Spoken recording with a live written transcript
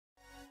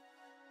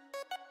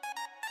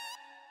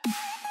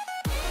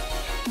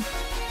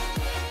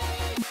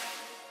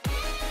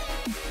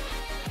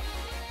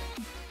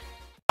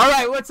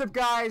what's up,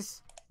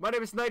 guys? My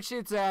name is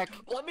Nightshade Zach.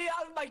 Let me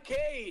out of my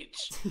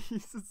cage!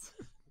 Jesus.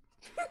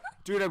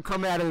 Dude, I'm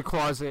coming out of the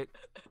closet.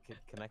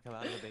 Can I come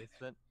out of the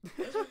basement?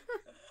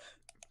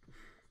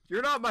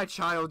 You're not my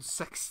child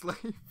sex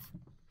slave.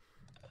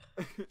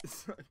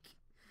 It's like...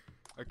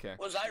 Okay.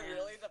 Was I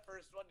really the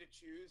first one to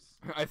choose?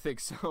 I think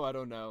so, I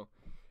don't know.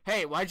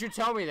 Hey, why'd you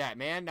tell me that,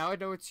 man? Now I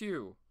know it's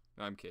you.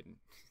 No, I'm kidding.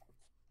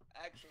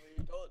 Actually,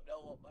 you don't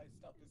know what my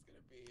stuff is gonna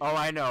be. Oh,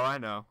 I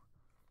know.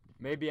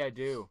 Maybe I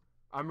do.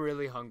 I'm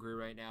really hungry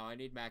right now. I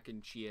need mac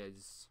and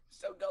cheese.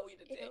 So go eat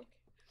a dick.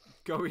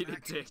 Go eat a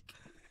dick.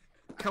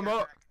 Come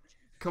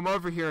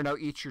over here and I'll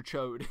eat your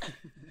chode.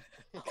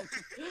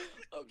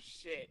 Oh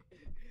shit.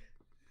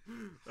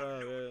 Oh, No,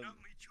 man. not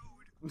my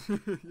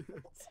chode.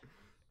 Yes.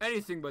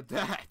 Anything but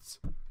that.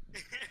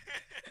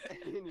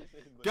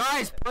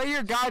 Guys, play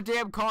your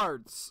goddamn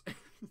cards. No.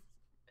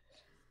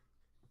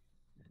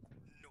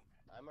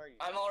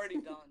 I'm already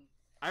done.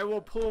 I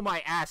will pull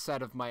my ass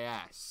out of my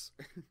ass.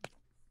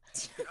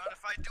 Not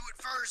if I do it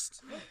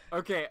first.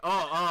 Okay,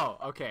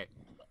 okay.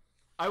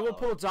 I will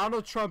pull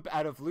Donald Trump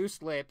out of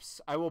loose lips.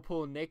 I will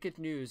pull naked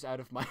news out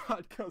of my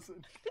hot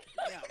cousin.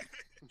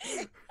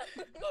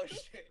 Oh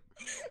shit.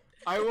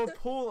 I will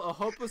pull a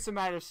hopeless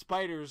amount of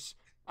spiders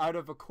out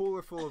of a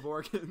cooler full of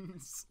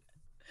organs.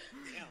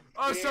 Damn.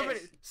 Oh,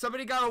 Yes.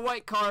 somebody got a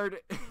white card.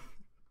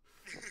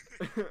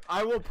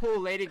 I will pull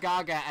Lady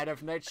Gaga out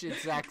of Nightshade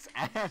Zach's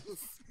ass.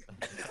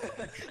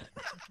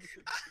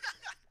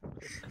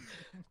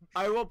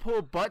 I will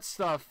pull butt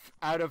stuff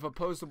out of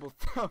opposable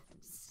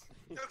thumbs.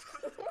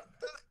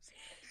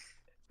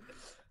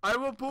 I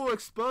will pull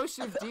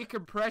explosive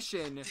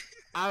decompression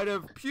out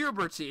of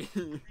puberty.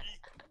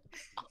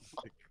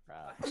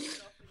 Crap.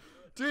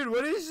 Dude,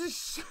 what is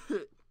this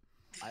shit?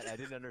 I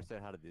didn't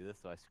understand how to do this,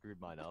 so I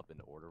screwed mine up in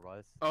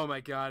order-wise. Oh my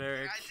god,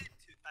 Eric.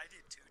 I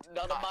did too.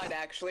 None of mine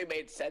actually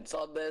made sense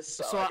on this,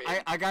 so, So I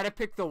mean, I gotta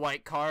pick the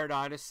white card,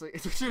 honestly.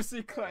 Did you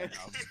see Clay?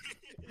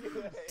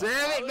 Damn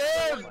it,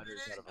 man!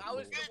 I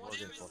was the one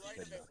who was right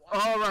of it. Why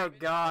Oh would my you miss-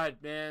 god,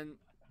 man.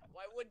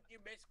 Why wouldn't you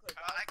misclick?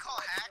 I call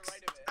hacks.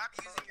 Right of it. Stop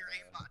using your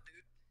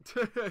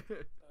aimbot,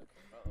 dude.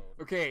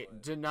 Okay,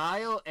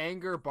 denial,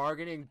 anger,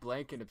 bargaining,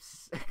 blank, and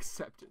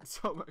acceptance.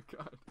 Oh my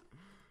god.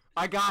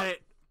 I got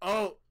it.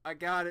 Oh, I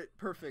got it.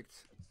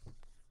 Perfect.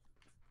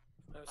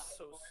 I was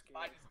so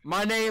scared.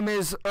 My name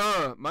is,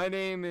 huh? Mine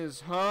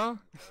is great.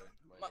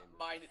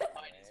 My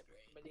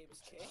name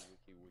is Kay.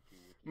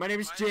 My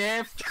name is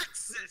Jeff.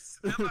 Texas,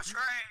 never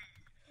train.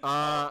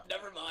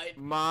 Never mind.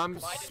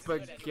 Mom's Mine is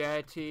good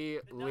spaghetti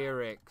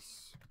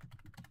lyrics.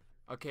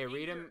 Okay,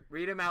 read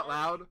them out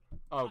loud.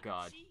 Oh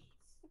god. 5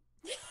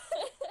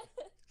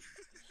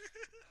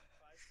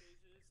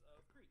 stages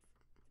of grief.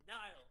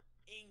 Denial,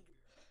 anger,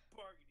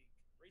 bargaining,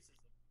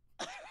 racism.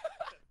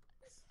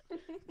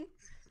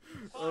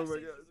 Oh my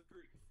stages God. of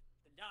grief.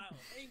 Denial,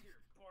 anger,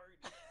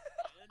 bargaining,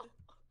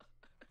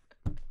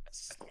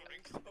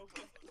 Snorting.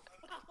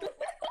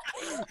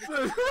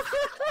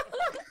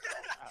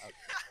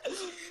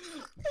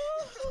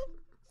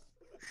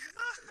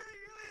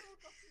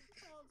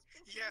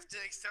 You have to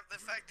accept the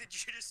fact that you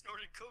just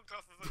snorted coke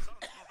off of a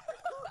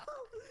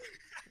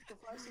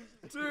console.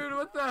 Dude,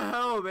 what the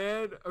hell,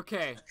 man?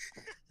 Okay.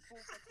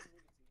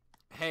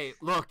 Hey,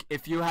 look,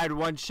 if you had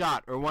one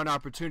shot or one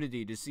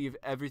opportunity to see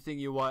everything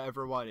you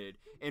ever wanted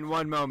in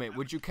one moment,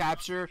 would you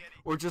capture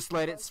or just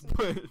let it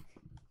split?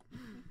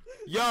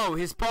 Yo,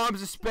 his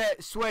palms are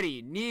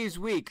sweaty, knees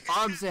weak,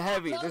 arms are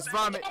heavy. There's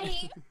vomit.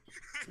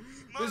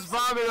 There's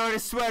vomit on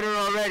his sweater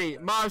already.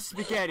 Mom's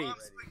spaghetti.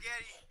 Mom's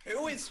spaghetti.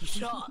 Who is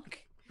Chuck?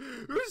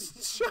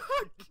 Who's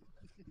Chuck?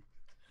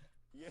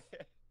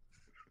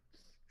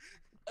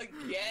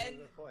 Again?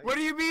 What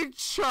do you mean,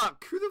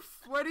 Chuck?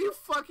 Where do you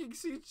fucking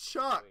see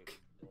Chuck?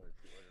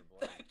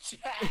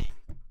 Chat.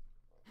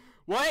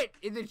 What?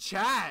 In the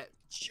chat?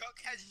 Chuck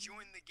has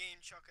joined the game.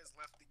 Chuck has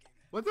left the game.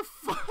 What the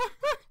fuck?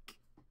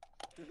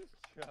 He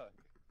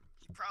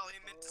probably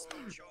meant to spell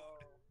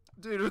chode.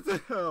 Dude, what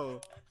the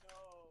hell?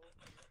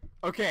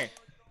 Okay,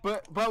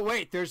 but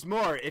wait, there's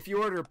more. If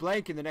you order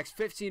blank in the next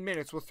 15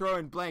 minutes, we'll throw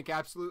in blank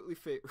absolutely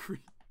free.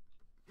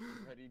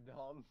 Ready,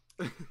 Dom?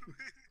 Alright.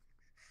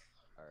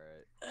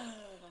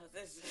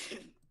 This is...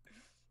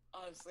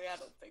 Honestly, I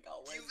don't think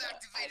I'll win. You've but I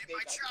activated think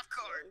my I'm trap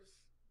card. close.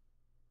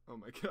 Oh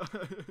my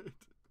god.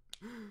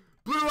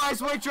 Blue Eyes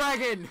White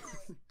Dragon!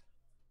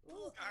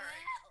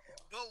 Alright.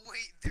 But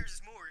wait, there's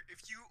more.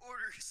 If you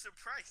order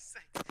surprise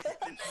sex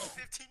in the next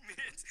 15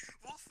 minutes,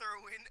 we'll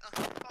throw in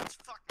oh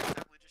fuck, my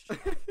tablet just shut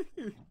off.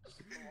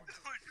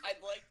 I'd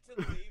like to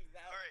leave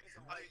that Alright, as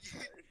a white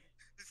card.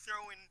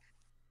 throw in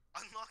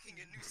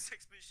unlocking a new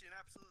sex mission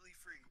absolutely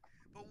free.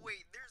 But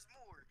wait, there's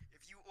more.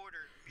 If you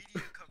order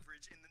media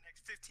coverage in the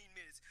next 15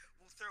 minutes,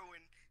 we'll throw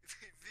in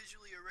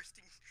visually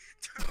arresting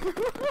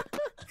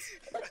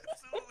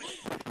absolutely.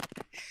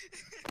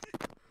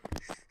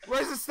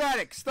 Where's the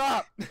static?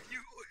 Stop! You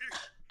order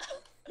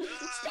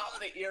Stop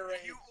the earring.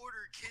 you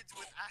order kids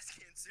with ass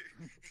cancer.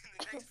 In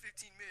the next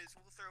 15 minutes,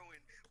 we'll throw in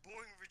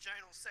boring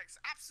vaginal sex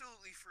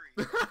absolutely free.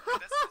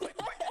 That sounds like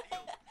quite the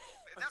deal.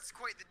 That's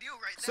quite the deal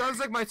right there. Sounds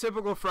like my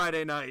typical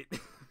Friday night.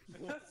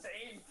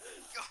 Same.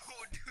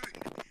 Oh,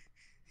 dude.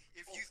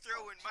 If you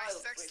throw in my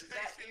sex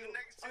life in the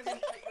next I'm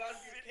 15 gonna take you out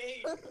of your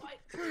cage. What?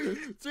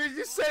 Dude,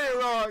 you said it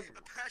wrong.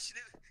 A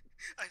passionate.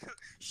 I know.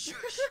 Shush.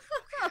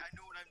 Okay, I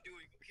know what I'm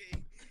doing.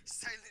 Okay,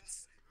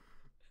 silence.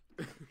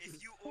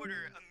 If you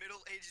order a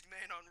middle-aged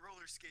man on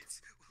roller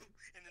skates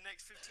in the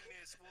next 15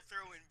 minutes, we'll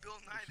throw in Bill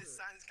Nye the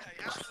Science Guy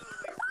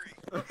absolutely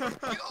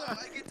free. Yo,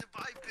 I get to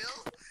buy Bill.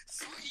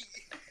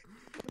 Sweet.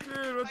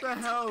 Dude, what the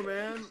hell,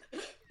 man?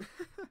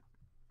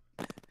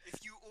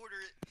 If you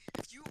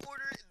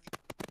order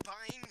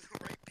buying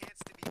the right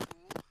pants to be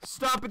cool.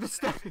 Stop at the in the next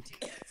step. 15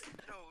 minutes.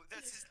 No,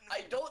 that's just no.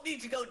 I don't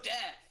need to go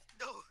deaf.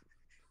 No,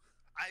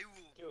 I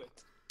will. Do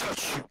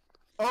it.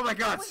 Oh my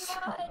god.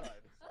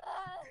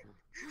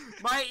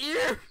 My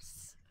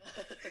ears.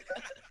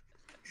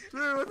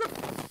 Dude,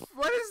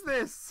 what is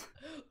this?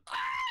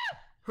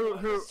 Who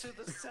To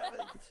the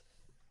 7th.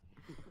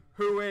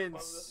 who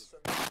wins?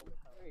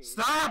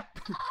 Stop!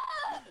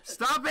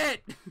 Stop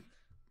it!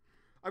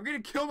 I'm gonna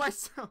kill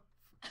myself.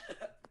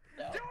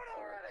 Do it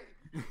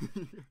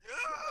already.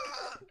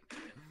 Ah!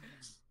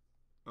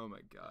 Oh my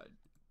god.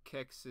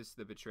 Kexis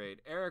the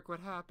betrayed. Eric,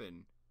 what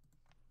happened?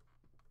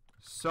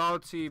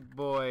 Salty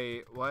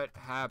boy, what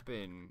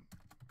happened?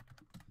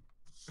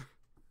 You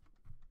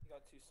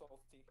got too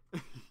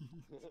salty.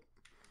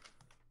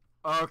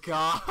 Oh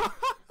god.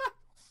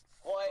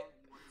 What?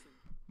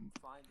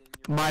 Find in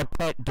your My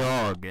pet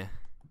dog.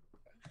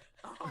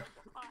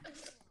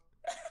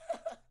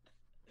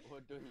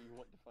 What do you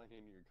want to find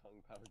in your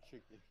Kung Pao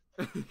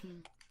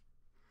chicken?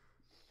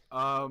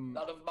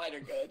 None of mine are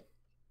good.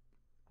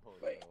 Oh,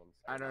 Wait. no,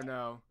 I'm I don't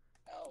know.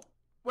 Oh.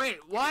 Wait,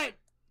 what?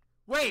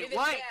 Wait, Give it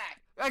what?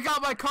 back. I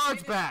got my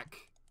cards Give it- back.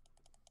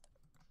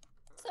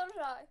 So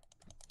did I.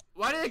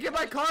 Why did I get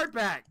my card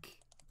back?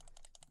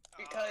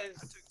 Because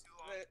that took too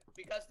long.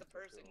 because the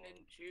person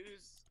didn't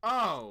choose.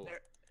 Oh. Their...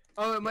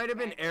 Oh, it might have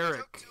been Eric.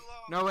 Took too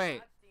long. No,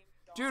 wait.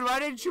 Dude, why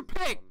didn't you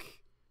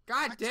pick?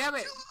 God I damn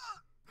took it.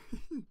 too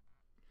long.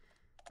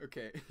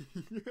 Okay.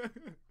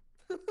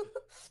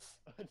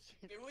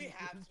 Do we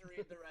have to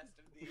read the rest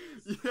of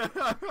these?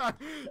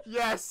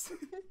 Yes.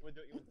 What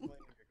don't you want to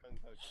find in your Kung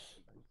Pao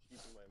chicken? I'm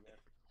keeping my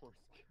massive horse.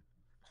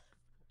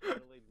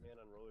 Middle-aged man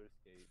on roller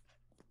skates.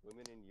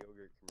 Women in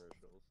yogurt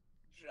commercials.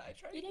 Should I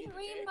try You to didn't eat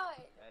read a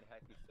mine. Bad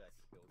hacky sex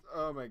skills.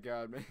 Oh my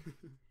god, man.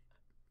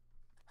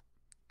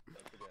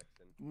 Michael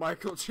Jackson.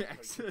 Michael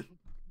Jackson.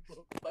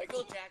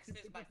 Michael Jackson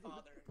is my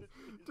father.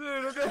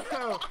 Dude, what the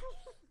hell?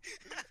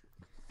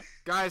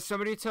 Guys,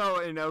 somebody tell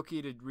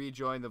Inoki to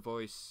rejoin the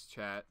voice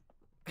chat.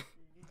 That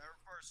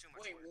requires too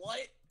much Wait, work.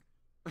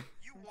 what?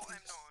 You will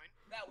M9.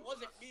 That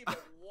wasn't me,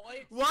 but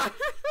what? What?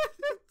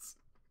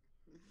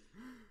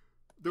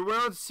 The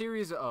World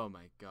Series. Oh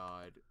my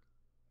god.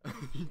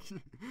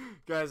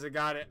 Guys, I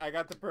got it. I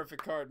got the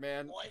perfect card,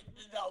 man. What?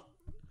 No.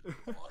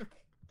 Fuck.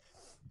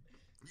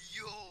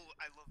 Yo,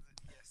 I love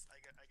it. Yes, I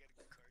got a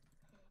good card.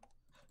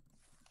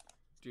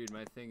 Dude,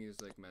 my thing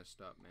is like messed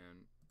up,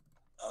 man.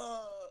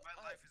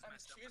 My life is I'm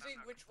messed up, but I'm choosing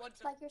not which one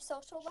to. Like your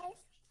social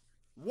life?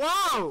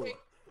 Whoa! Pick.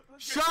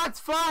 Shots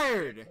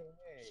fired!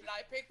 Should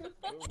I pick the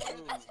Boom, fifth or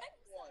the boom. tenth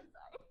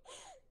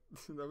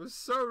one? That was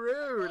so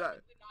rude. The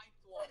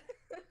ninth one.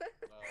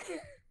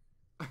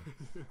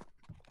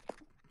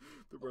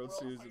 The World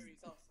Series is...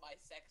 of my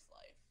sex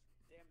life.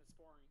 Damn, it's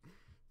boring.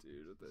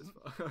 Dude, what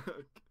the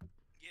fuck?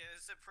 Yeah,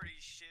 it's a pretty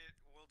shit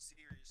World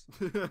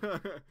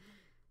Series.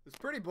 It's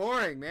pretty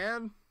boring,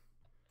 man.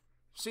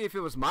 See if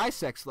it was my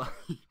sex life.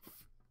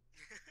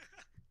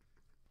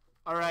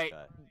 Alright,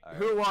 Okay,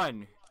 who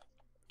won?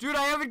 Dude,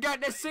 I haven't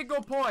gotten a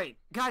single point.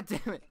 God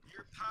damn it.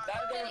 Your pod.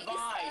 Neither have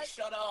I.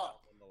 Shut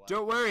up.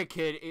 Don't worry,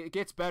 kid. It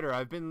gets better.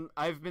 I've been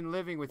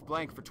living with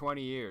blank for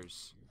 20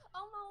 years.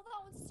 Oh no,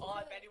 that was Oh,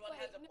 stupid. if anyone Wait,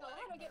 has a no, blank,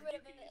 how do I get you rid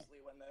of can it? easily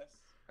win this.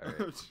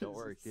 Alright, Oh, don't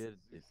worry, Jesus.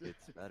 kid. It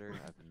gets better.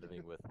 I've been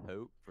living with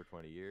Hope for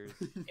 20 years.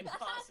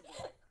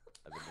 Impossible.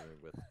 I've been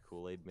living with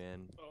Kool-Aid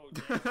Man. Oh,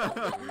 damn.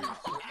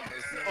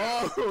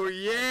 Oh,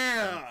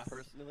 yeah!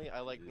 Personally, I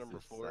like number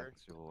This is 4.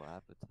 Sexual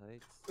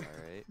appetites. All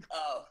right.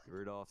 Oh.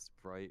 Rudolph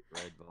Sprite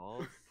red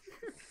balls.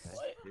 Okay,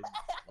 What? kids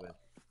with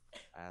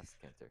ass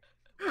cancer.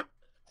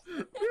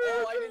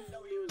 Oh, I didn't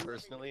know he was.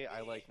 Personally,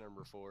 I like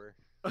number 4.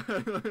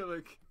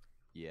 Like,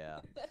 Yeah.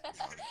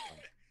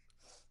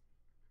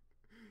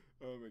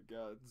 oh my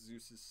god,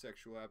 Zeus's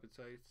sexual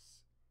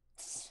appetites.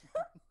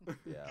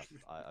 Yeah,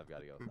 I've got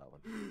to go with that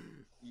one.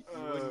 You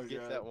Oh, wouldn't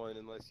get God. that one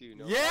unless you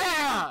know.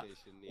 Yeah!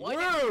 What?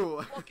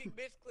 Woo! Fucking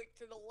misclick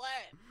to the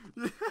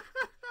left.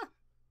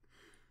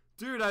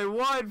 Dude, I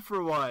won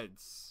for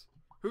once.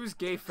 Who's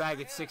gay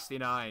faggot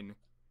 69?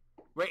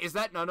 Wait, is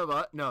that none of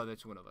us? No,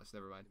 that's one of us.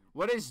 Never mind.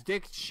 What does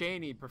Dick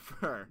Cheney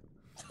prefer?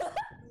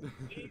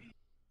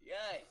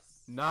 Yes.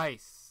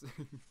 Nice.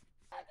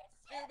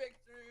 Zooming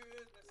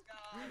through the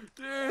sky.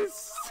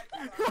 Yes.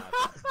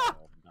 Oh,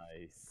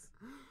 nice.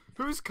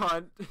 Who's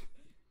cunt?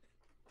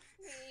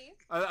 Me.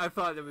 I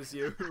thought it was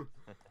you.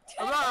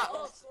 I'm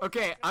not,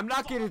 okay, I'm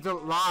not gonna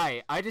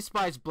lie. I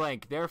despise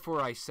blank,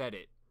 therefore I said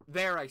it.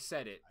 There, I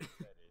said it.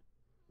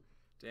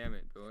 Damn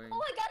it, boy.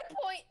 Oh, I got a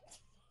point.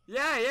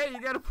 Yeah,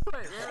 you got a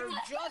point. You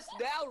just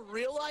now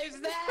realize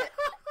that?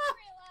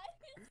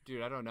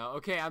 Dude, I don't know.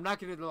 Okay, I'm not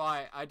gonna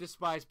lie. I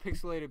despise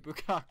pixelated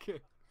bukkake.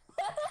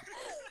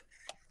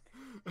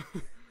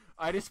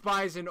 I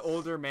despise an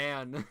older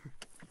man.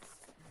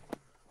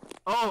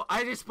 Oh,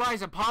 I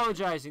despise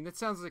apologizing. That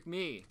sounds like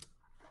me.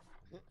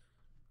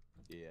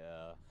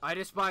 Yeah. I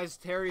despise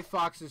Terry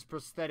Fox's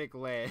prosthetic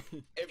leg.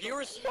 If you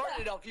were smart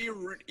enough,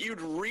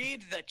 you'd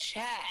read the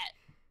chat.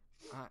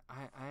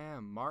 I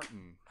am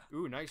Martin.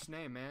 Ooh, nice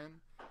name,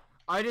 man.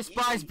 I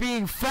despise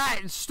being fat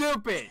and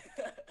stupid.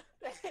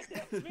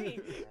 That's me.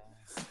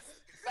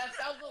 That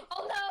sounds like.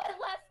 Oh no, I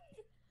left.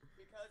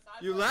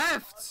 You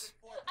left.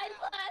 I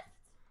left.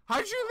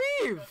 How'd you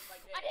leave?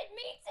 I didn't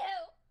mean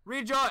to.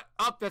 Rejoin.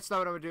 Up. That's not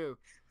what I would do.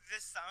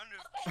 The sound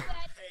of. Okay,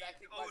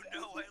 good. Oh no,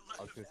 I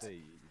I was left. gonna say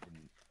you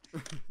didn't.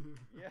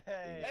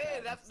 Yay! Hey,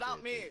 that's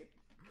not me.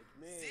 It's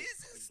me.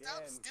 Jesus, stop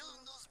again.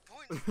 stealing those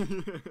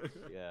points.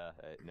 Yeah,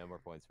 no more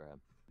points for him.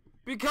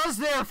 Because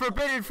they are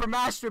forbidden from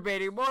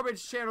masturbating,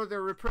 Mormons channel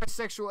their repressed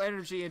sexual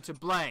energy into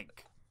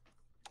blank.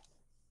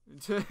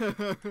 What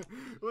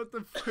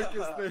the frick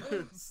is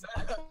this?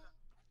 That's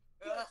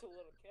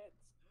little kids.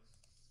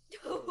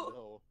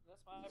 Oh,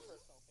 That's my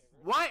personal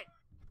favorite. What?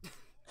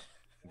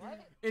 What?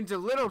 Into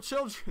little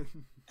children.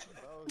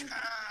 no. That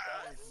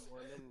was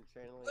Mormon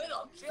channeling.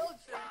 Little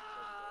children.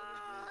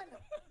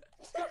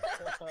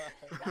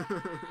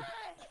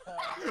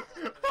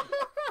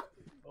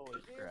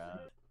 Holy crap.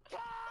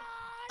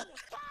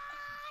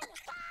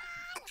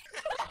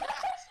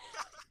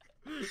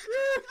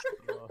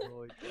 Oh,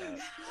 holy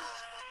crap.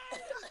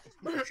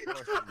 In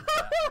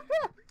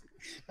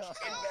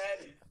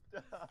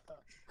bed.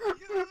 Oh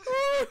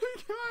my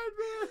god,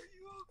 man.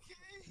 You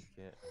okay?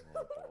 Can't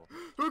handle.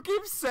 Who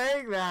keeps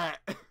saying that?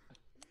 Oh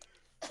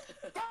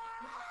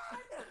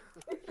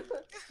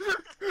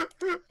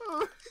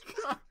my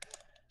god.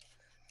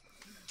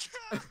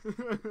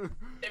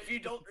 If you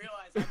don't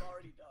realize, I'm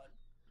already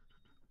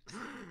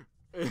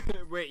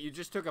done. Wait, you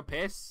just took a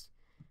piss?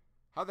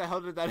 How the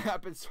hell did that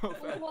happen so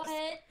fast?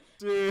 What?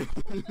 Dude.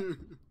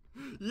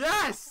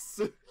 Yes!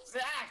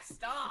 Zach,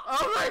 stop.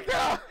 Oh my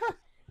god!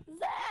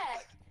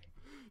 Zach,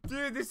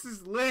 Dude, this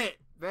is lit.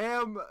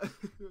 Bam.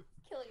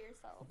 kill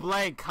yourself.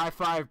 Blank, high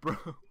five, bro.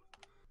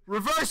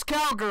 Reverse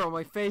cowgirl,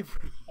 my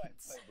favorite.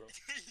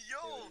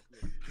 Yo,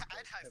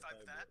 I'd high five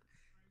that.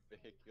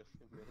 Vehicular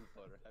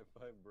manslaughter. High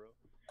five, bro.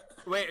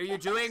 Wait, are you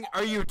doing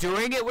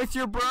it with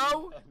your bro?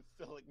 I'm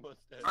still like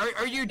mustache.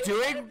 Are you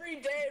doing Every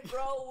day,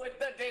 bro, with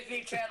the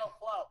Disney Channel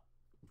flow.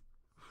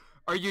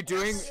 are you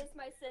doing It is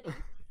my city.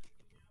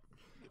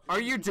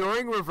 are you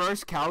doing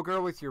reverse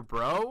cowgirl with your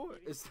bro?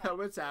 Is that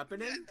what's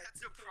happening?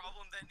 That's a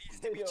problem that needs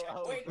to be Yo,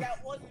 checked. Wait,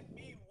 that wasn't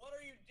me. What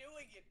are you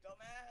doing, you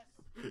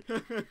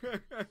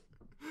dumbass?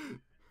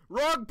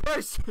 Wrong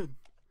person.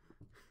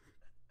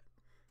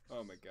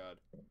 Oh my god.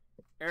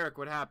 Eric,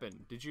 what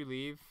happened? Did you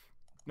leave?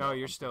 No,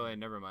 you're still in.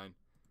 Never mind.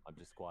 I'm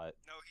just quiet.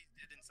 No, he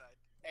did inside.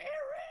 Eric!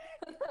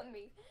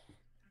 Me.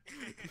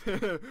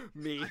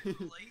 Me.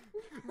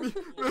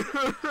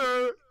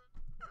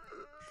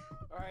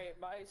 Alright,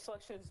 my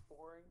selection is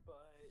boring, but...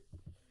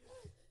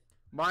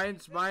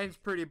 Mine's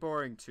pretty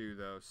boring too,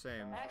 though.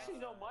 Same. Actually,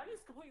 no, mine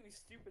is completely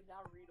stupid.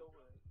 Now read over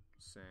it.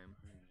 Same.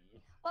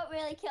 What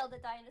really killed the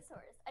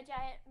dinosaurs? A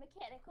giant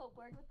mechanical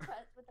bird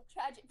with a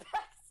tragic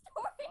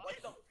backstory. What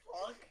the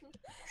fuck?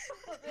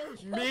 What really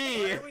killed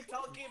Me. Why are we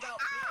talking about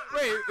me?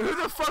 Wait, who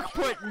the fuck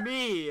put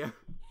me?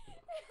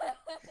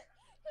 Hipsters.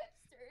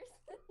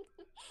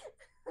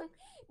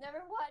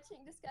 Never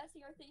watching,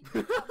 discussing, or thinking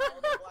All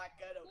about the Black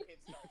Ghetto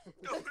kids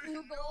stuff.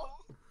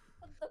 Google,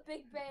 the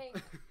Big Bang,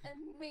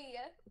 and me.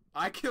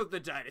 I killed the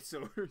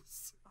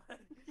dinosaurs.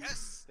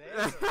 Yes.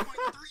 Damn. Point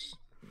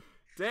 3.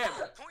 Damn.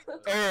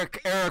 Point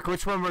Eric,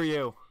 which one were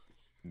you?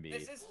 Me.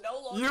 This is no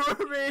longer. You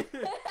or me?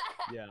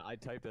 Yeah, I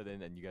typed it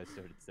in and you guys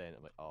started saying it.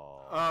 I'm like,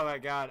 oh. Oh my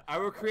god. I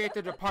will create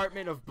the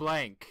department of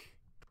blank.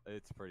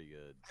 It's pretty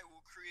good. I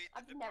will create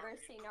I've the never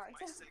department seen of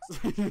Naruto. my sex.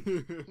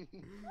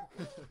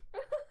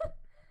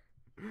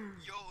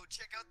 Yo,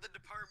 check out the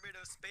department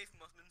of space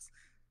muffins.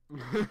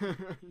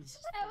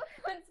 That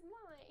one's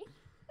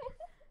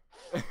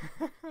mine.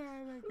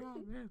 Oh my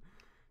god, man.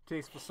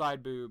 Tasteful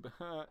side boob.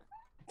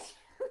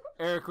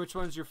 Eric, which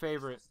one's your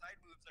favorite? Side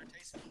boobs are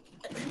tasty.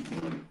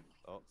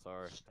 Oh,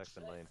 sorry.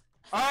 Texting lane.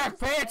 Eric,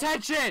 pay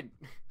attention!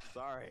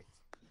 Sorry.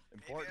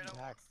 Important don't-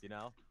 text, you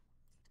know?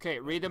 Okay,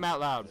 read them out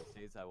loud. It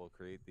states I will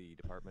create the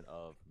department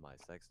of my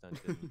sex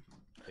dungeon,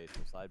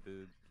 tasteful side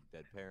boobs,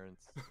 dead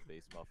parents,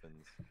 space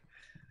muffins,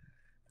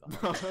 the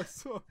hunter,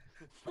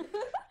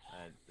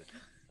 and the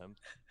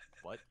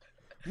what?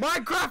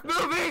 Minecraft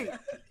movie!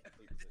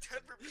 The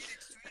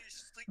Tempur-Pedic Swedish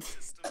sleep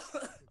system.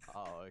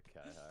 Oh, okay,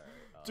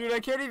 alright. Dude, I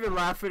can't even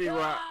laugh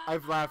anymore.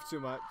 I've laughed too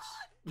much.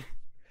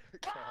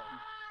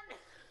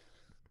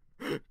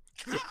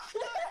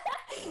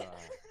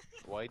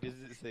 Why does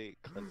it say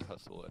cunt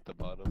hustle at the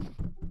bottom?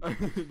 I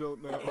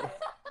don't know.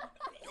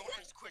 Don't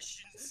ask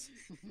questions.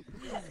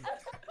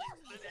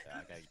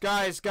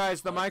 Guys,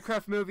 the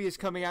Minecraft movie is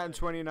coming out in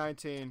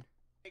 2019.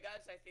 Hey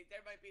guys, I think there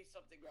might be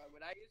something wrong.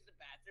 When I use the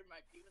bathroom, my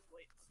pee was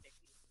white and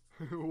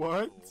sticky.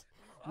 What?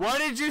 What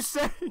did you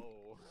say?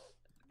 Oh.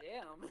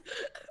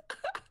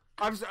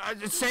 Damn.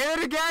 Say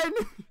it again.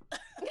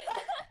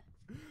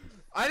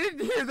 I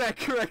didn't hear that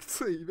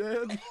correctly,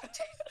 man.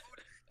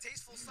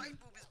 Tasteful sight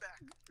boob is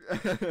back.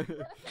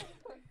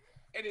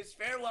 In his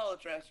farewell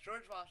address,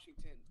 George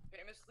Washington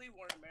famously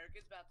warned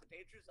Americans about the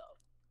dangers of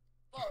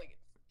falling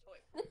into the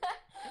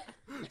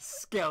toilet.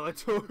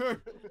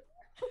 Skeletor.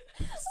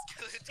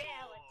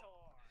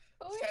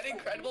 Oh, 10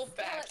 incredible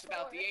facts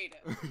about the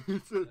anus.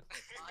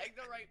 Buying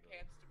the right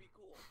pants to be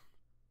cool.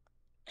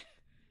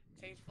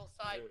 Tasteful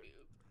side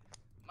boob.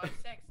 My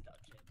sex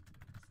dungeon.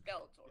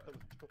 Skeletor.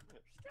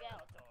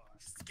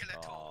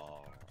 Skeletor.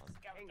 Oh,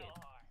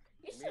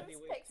 You should have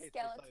picked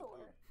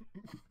Skeletor.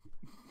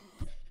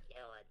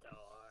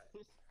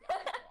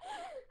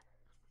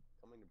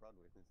 Coming to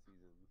Broadway this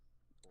season.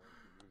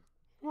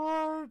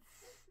 What?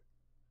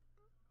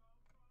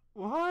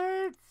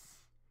 What?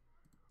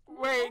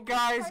 Wait,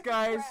 guys,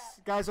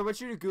 I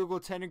want you to Google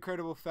 10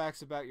 incredible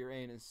facts about your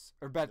anus.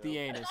 Or about the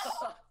anus.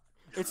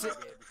 It's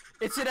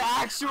an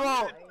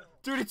actual...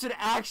 Dude, it's an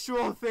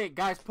actual thing.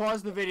 Guys,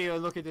 pause the video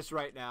and look at this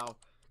right now.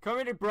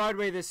 Coming to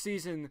Broadway this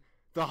season,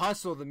 The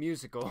Hustle, the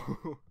musical.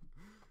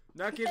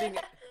 Not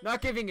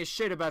giving a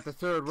shit about the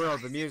Third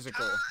World, the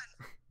musical.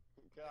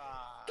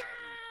 God.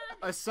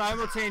 A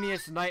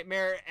simultaneous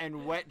nightmare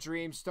and wet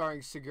dream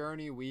starring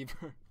Sigourney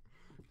Weaver.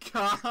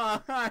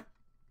 God.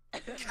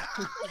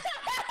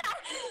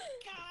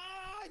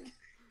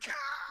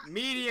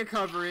 Media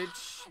coverage,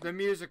 the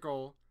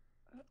musical.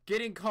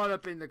 Getting caught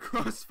up in the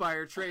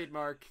crossfire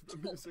trademark, the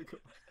musical.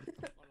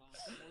 Hold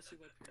on. Let's see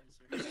what pants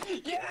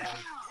are. Yeah!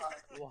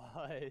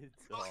 what?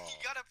 Oh,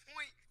 you got a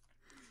point.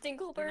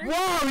 Dingleberg.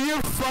 Whoa,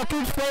 you're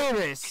fucking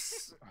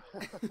famous!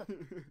 Alright.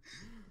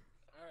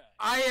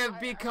 I have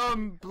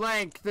become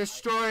blank,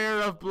 destroyer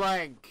of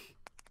blank.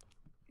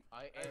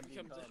 I am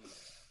become become.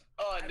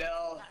 Oh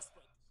no.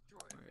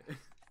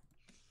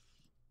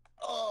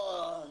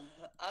 Oh,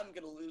 I'm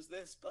gonna lose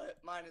this, but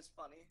mine is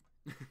funny.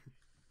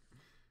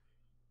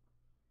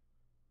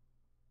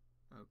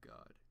 Oh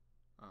god.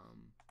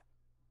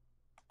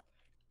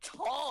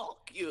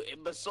 Talk, you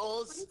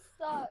imbeciles! He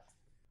sucks.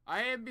 I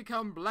have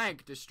become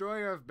blank,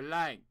 destroyer of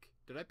blank.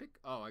 Did I pick?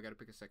 Oh, I gotta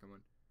pick a second one.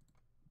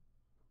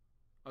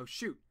 Oh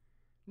shoot.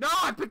 No,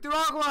 I picked the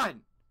wrong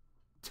one!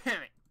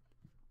 Damn it.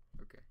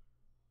 Okay.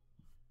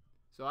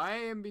 So I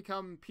am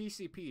become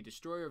PCP,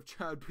 destroyer of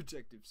child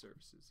protective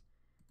services.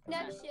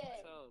 Connection.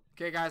 So,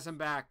 Okay guys, I'm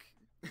back.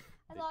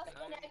 I lost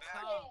connection.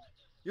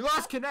 You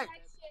lost connect.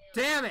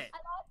 Damn it. I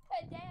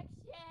lost connection.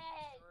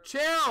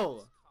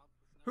 Chill.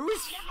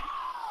 Who's?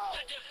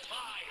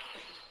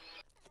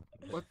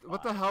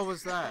 What the hell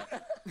was that?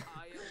 I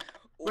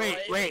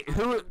am Wait,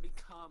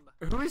 become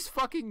who is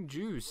fucking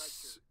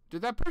Juice?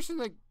 Did that person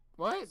like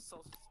what? so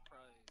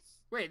surprised.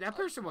 Wait, that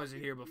person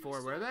wasn't here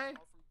before, were they?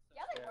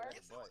 Yeah, they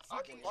were.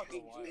 Fucking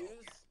Jews.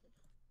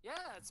 Yeah,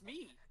 it's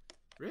me.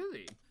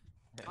 Really?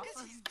 Because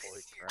he's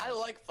been here. I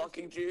like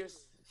fucking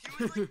Jews.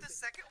 He was like the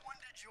second one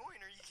to join.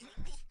 Are you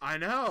kidding me? I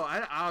know.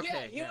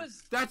 Okay. Yeah, he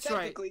was. That's right.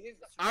 technically his-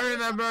 I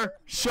remember.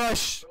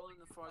 Shush. Rolling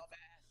the fourth.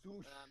 I'm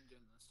doing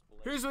this.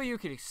 Here's what you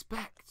can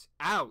expect.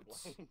 Out.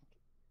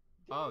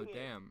 Oh Dang it.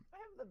 damn. I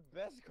have the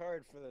best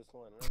card for this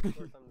one. And of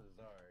course I'm the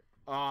czar.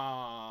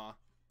 Ah.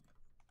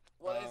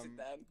 What is it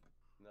then?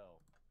 No.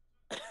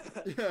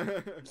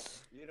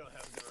 You don't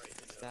have the right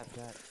to know. Snap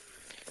that.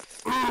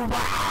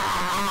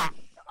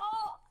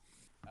 Oh,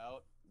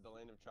 Out the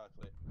land of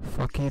chocolate.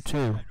 Fuck you too.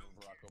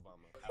 Barack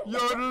Obama. Out.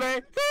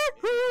 Yodeling.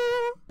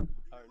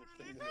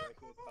 Harnessing the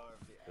miraculous power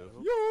of the atom.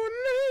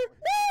 Yodeling.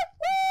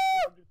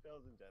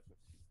 100,000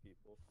 Japanese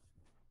people.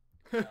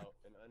 Out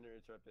an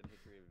uninterrupted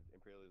history of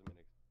imperialism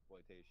and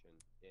exploitation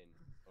in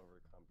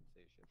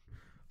overcompensation.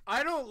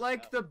 I don't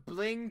like the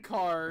bling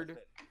card.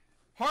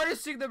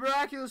 Harnessing the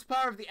miraculous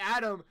power of the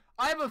atom.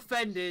 I'm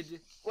offended.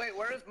 Wait,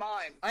 where's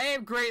mine? I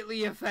am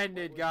greatly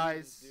offended,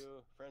 guys.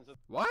 Friends with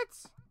What?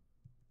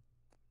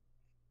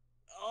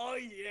 Oh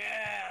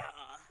yeah.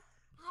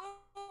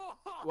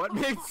 What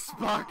made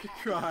Spock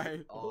cry?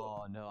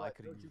 Oh no, I What?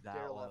 could have Don't you used dare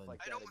that laugh one. like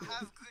I don't have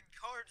good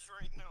cards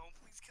right now.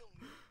 Please kill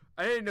me.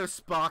 I didn't know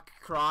Spock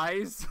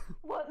cries.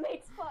 what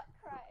makes Spot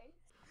cry?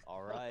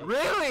 Alright.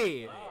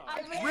 Really?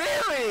 I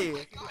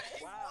Really?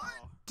 Wow.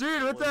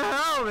 Dude, what the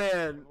hell, man?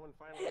 Everyone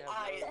finally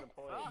has the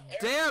point.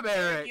 Damn,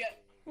 Eric.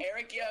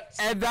 Eric, you have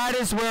And that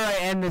is where I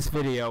end this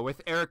video,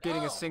 with Eric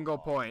getting a single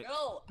point.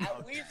 No,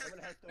 at least Someone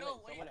has to no.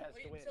 win. Wait, Someone has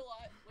wait to win. until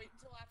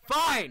after.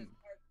 Fine.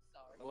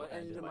 What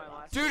ended my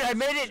last? Dude, I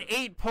made it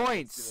 8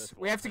 points.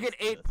 We have to get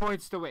 8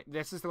 points to win.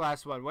 This is the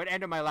last one. What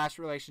ended my last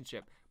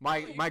relationship?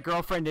 My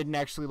girlfriend didn't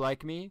actually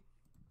like me.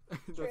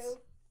 That's- True.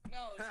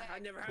 No, I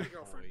never had a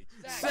girlfriend.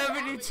 Zach,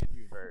 72.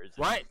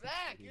 What?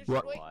 Zach, you should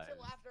What? wait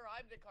until after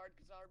I'm the card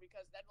czar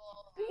because then we'll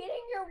all have.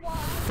 Beating your wife.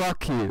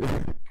 Fuck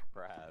you.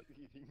 crab.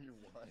 Beating your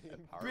wife. A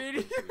powerful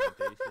Beating-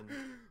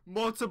 presentation,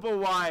 Multiple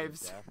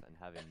wives. deaf and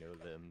having no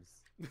limbs.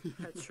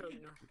 That's true.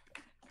 No.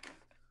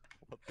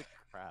 What the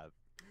crap?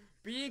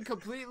 Being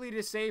completely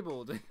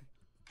disabled.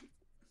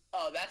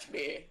 Oh, that's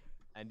me.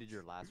 Ended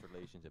your last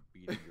relationship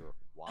beating your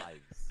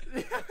wives.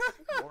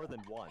 That's more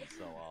than one,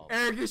 so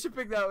Eric, you should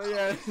pick that one.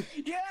 Yeah.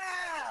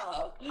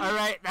 Yeah! All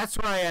right, that's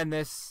where I end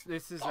this.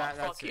 This is Oh, that.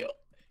 That's fuck you. it.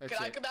 That's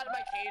Can I it. come out of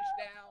my cage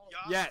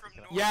now? Yeah. from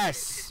Norway.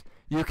 Yes.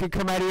 You can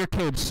come out of your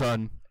cage,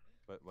 son.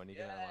 But when are you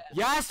gonna unlock the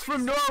Yes,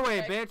 from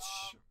Norway, Thanks,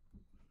 bitch.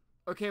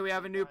 Okay, we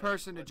have a new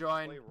person to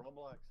join. Play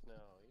Roblox now.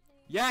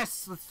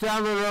 Yes, let's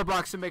download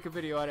Roblox and make a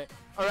video on it.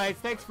 Alright,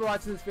 thanks for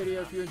watching this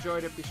video. If you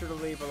enjoyed it, be sure to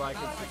leave a like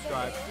and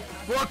subscribe.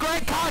 More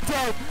great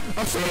content!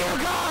 I'll see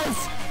you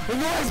guys in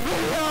the next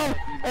video,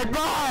 and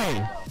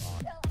bye!